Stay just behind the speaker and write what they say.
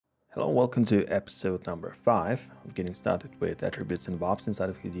Hello, welcome to episode number 5 of getting started with attributes and VOPs inside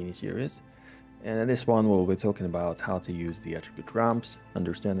of Houdini series. And in this one, we'll be talking about how to use the attribute ramps,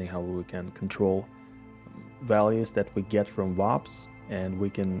 understanding how we can control values that we get from VOPs, and we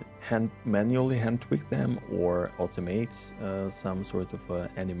can manually hand tweak them or automate some sort of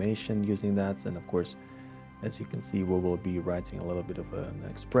animation using that. And of course, as you can see, we will be writing a little bit of an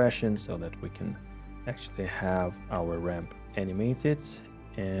expression so that we can actually have our ramp animated.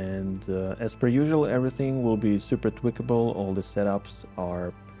 And as per usual, everything will be super tweakable. All the setups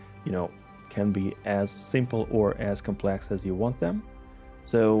are, can be as simple or as complex as you want them.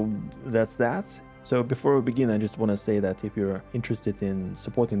 So that's that. So before we begin, I just want to say that if you're interested in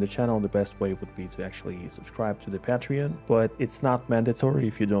supporting the channel, the best way would be to actually subscribe to the Patreon, but it's not mandatory.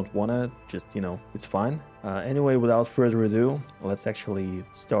 If you don't want to, just, it's fine. Anyway, without further ado, let's actually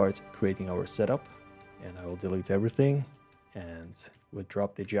start creating our setup, and I will delete everything and we'll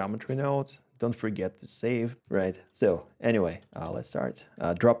drop the geometry node. Don't forget to save, right? So anyway, let's start.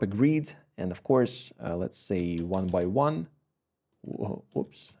 Drop a grid, and of course, let's say 1 by 1.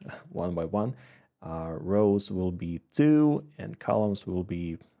 Whoops, 1 by 1. Rows will be 2 and columns will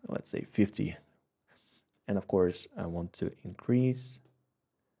be, let's say, 50. And of course, I want to increase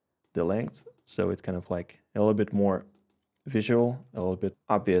the length so it's kind of like a little bit more visual, a little bit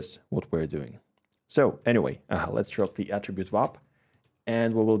obvious what we're doing. So anyway, let's drop the attribute VOP,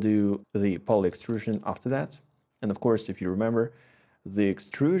 and we will do the poly extrusion after that. And of course, if you remember, the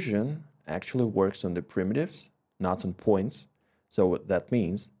extrusion actually works on the primitives, not on points. So that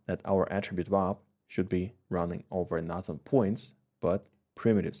means that our attribute VOP should be running over not on points, but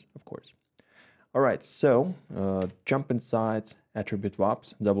primitives, of course. All right, so jump inside attribute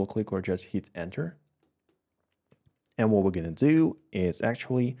VOPs, double click or just hit enter. And what we're going to do is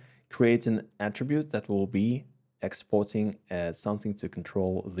actually create an attribute that will be exporting as something to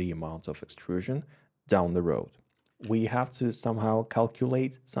control the amount of extrusion down the road. We have to somehow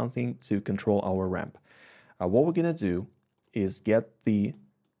calculate something to control our ramp. What we're going to do is get the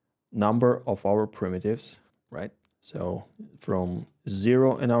number of our primitives, right? So from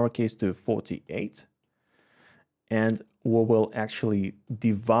 0 in our case to 48. And we will actually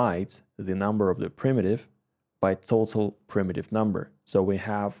divide the number of the primitive by total primitive number. So we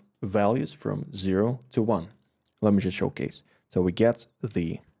have values from 0 to 1. Let me just showcase. So we get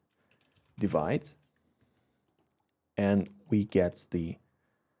the divide, and we get the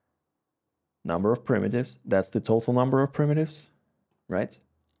number of primitives. That's the total number of primitives, right?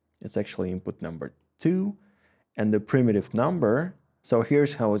 It's actually input number 2, and the primitive number. So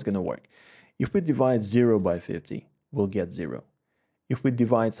here's how it's going to work. If we divide 0 by 50, we'll get 0. If we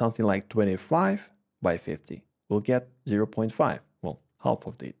divide something like 25 by 50, we'll get 0.5, well, half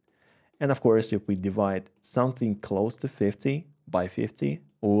of it. And of course, if we divide something close to 50 by 50,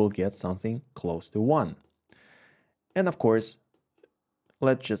 we will get something close to 1. And of course,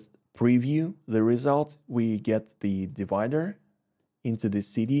 let's just preview the result. We get the divider into the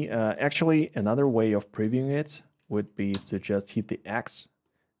CD. Actually, another way of previewing it would be to just hit the X,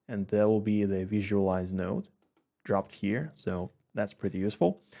 and there will be the visualize node dropped here. So that's pretty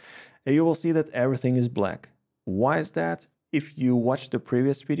useful. And you will see that everything is black. Why is that? If you watch the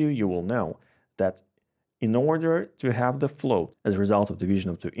previous video, you will know that in order to have the float as a result of division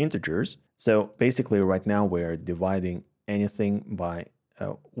of two integers, so basically right now we are dividing anything by,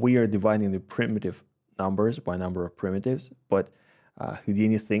 we are dividing the primitive numbers by number of primitives, but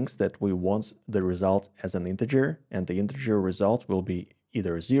Houdini thinks that we want the result as an integer, and the integer result will be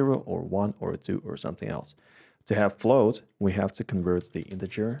either 0 or 1 or 2 or something else. To have float, we have to convert the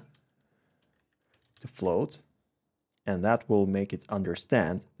integer to float. And that will make it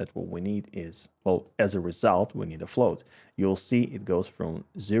understand that what we need is, well, as a result, we need a float. You'll see it goes from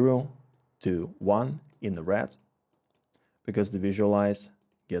 0 to 1 in the red, because the visualize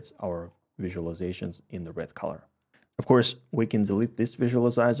gets our visualizations in the red color. Of course, we can delete this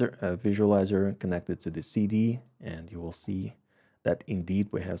visualizer connected to the CD, and you will see that indeed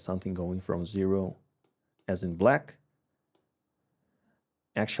we have something going from 0 as in black.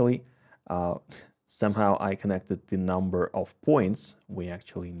 Actually, somehow I connected the number of points. We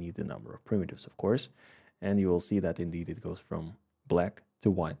actually need the number of primitives, of course. And you will see that indeed it goes from black to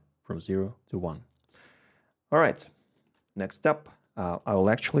white, from 0 to 1. All right, next up, I will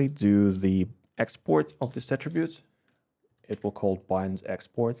actually do the export of this attribute. It will call bind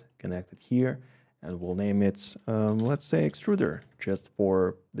export, connected here, and we'll name it, let's say, extruder, just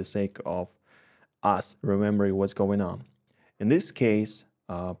for the sake of us remembering what's going on. In this case,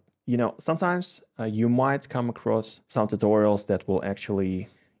 sometimes you might come across some tutorials that will actually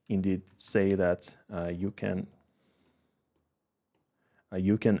indeed say that you can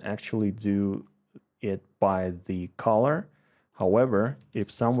you can actually do it by the color. However,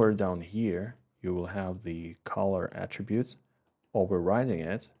 if somewhere down here you will have the color attributes overriding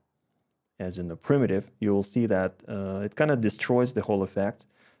it, as in the primitive, you will see that it kind of destroys the whole effect.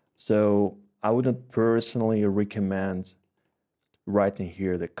 So I wouldn't personally recommend writing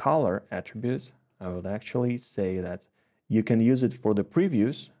here the color attributes. I would actually say that you can use it for the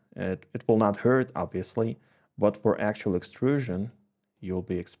previews. It will not hurt, obviously, but for actual extrusion, you'll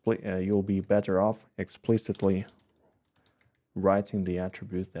be better off explicitly writing the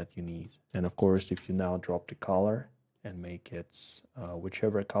attribute that you need. And of course, if you now drop the color and make it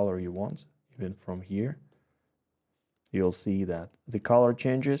whichever color you want, even from here, you'll see that the color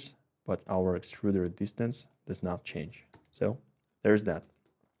changes, but our extruder distance does not change. So there's that.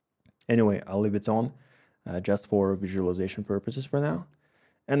 Anyway, I'll leave it on just for visualization purposes for now.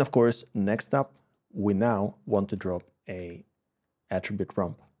 And of course, next up, we now want to drop a attribute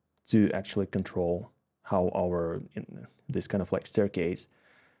rump to actually control how our this kind of like staircase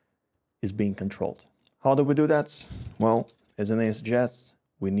is being controlled. How do we do that? Well, as the name suggests,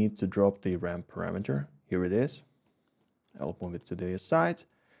 we need to drop the ramp parameter. Here it is. I'll move it to the side.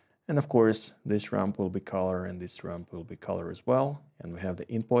 And of course, this ramp will be color and this ramp will be color as well. And we have the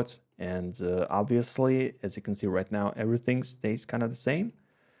inputs. And obviously, as you can see right now, everything stays kind of the same.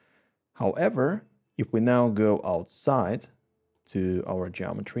 However, if we now go outside to our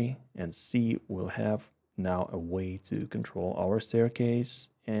geometry and see, we'll have now a way to control our staircase,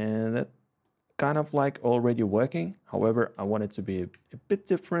 and that kind of like already working. However, I want it to be a bit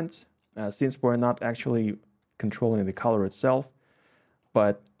different since we're not actually controlling the color itself,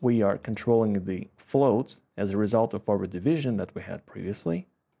 but we are controlling the float as a result of our division that we had previously.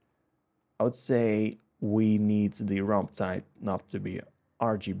 I would say we need the ramp type not to be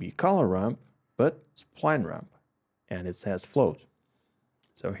RGB color ramp, but spline ramp, and it says float.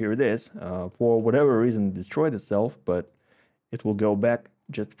 So here it is. For whatever reason, it destroyed itself, but it will go back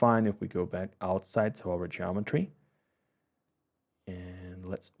just fine if we go back outside to our geometry. And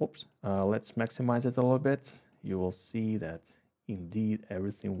let's maximize it a little bit. You will see that indeed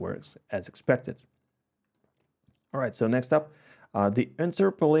everything works as expected. All right, so next up, the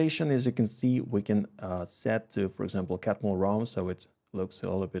interpolation, as you can see, we can set to, for example, Catmull ROM, so it looks a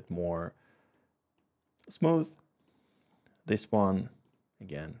little bit more smooth. This one,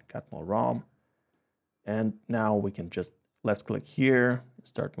 again, Catmull ROM. And now we can just left click here,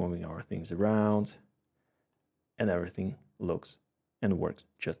 start moving our things around, and everything looks and works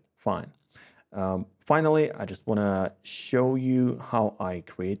just fine. Finally, I just want to show you how I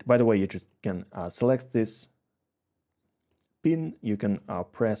create. By the way, you just can select this pin, you can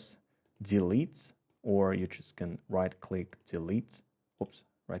press delete, or you just can right click delete. Oops,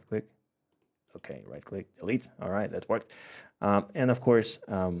 right click. Okay, right click delete. All right, that worked. And of course,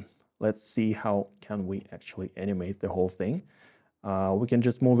 let's see how can we actually animate the whole thing. We can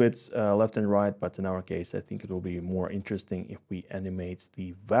just move it left and right, but in our case, I think it will be more interesting if we animate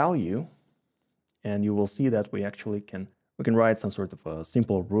the value. And you will see that we actually can write some sort of a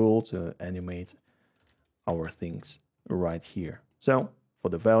simple rule to animate our things right here. So for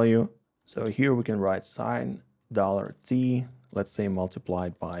the value, so here we can write sign $T, let's say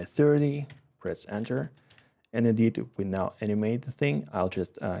multiplied by 30, press enter. And indeed, if we now animate the thing, I'll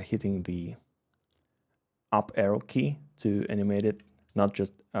just hitting the up arrow key to animate it, not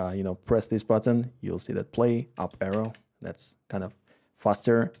just, press this button. You'll see that play, up arrow. That's kind of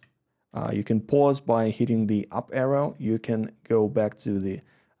faster. You can pause by hitting the up arrow. You can go back to the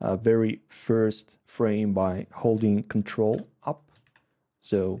very first frame by holding Control up.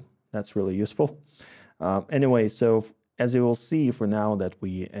 So that's really useful. Anyway, so as you will see for now that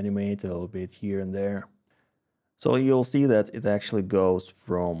we animate a little bit here and there, so you'll see that it actually goes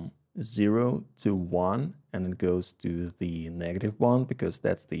from 0 to 1 and it goes to the -1 because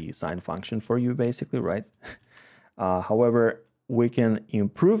that's the sign function for you basically, right? However, we can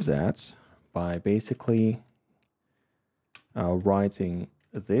improve that by basically writing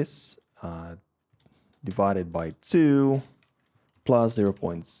this divided by 2 plus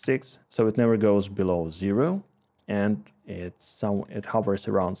 0.6, so it never goes below 0, and it hovers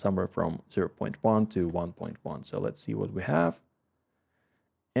around somewhere from 0.1 to 1.1. So let's see what we have.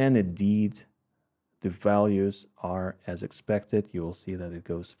 And indeed, the values are as expected. You will see that it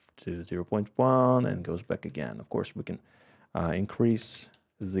goes to 0.1 and goes back again. Of course, we can increase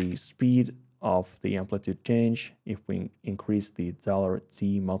the speed of the amplitude change if we increase the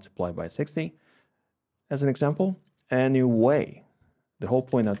 $T multiplied by 60, as an example. Anyway, the whole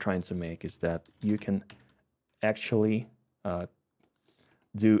point I'm trying to make is that you can actually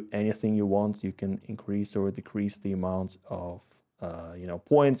do anything you want. You can increase or decrease the amount of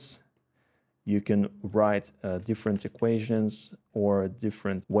points. You can write different equations or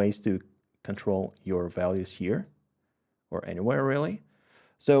different ways to control your values here or anywhere really.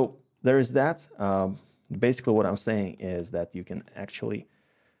 So there is that. Basically what I'm saying is that you can actually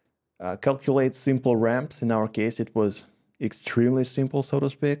calculate simple ramps. In our case, it was extremely simple, so to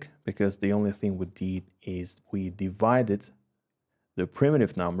speak, because the only thing we did is we divided the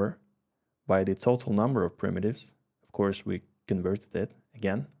primitive number by the total number of primitives. Of course, we converted it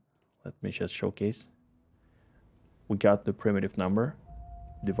again. Let me just showcase. We got the primitive number,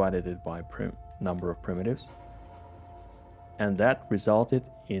 divided it by number of primitives, and that resulted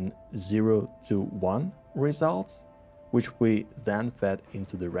in 0 to 1 results, which we then fed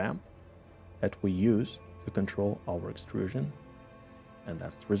into the ramp that we use to control our extrusion, and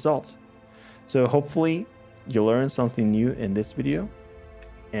that's the result. So hopefully you learned something new in this video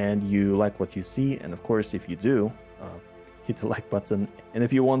and you like what you see, and of course if you do, hit the like button. And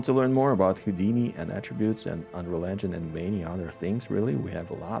if you want to learn more about Houdini and attributes and Unreal Engine and many other things, really, we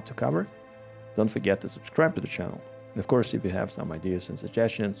have a lot to cover, don't forget to subscribe to the channel. And of course, if you have some ideas and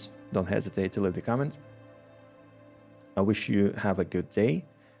suggestions, don't hesitate to leave the comment. I wish you have a good day.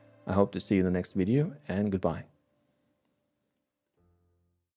 I hope to see you in the next video, and goodbye.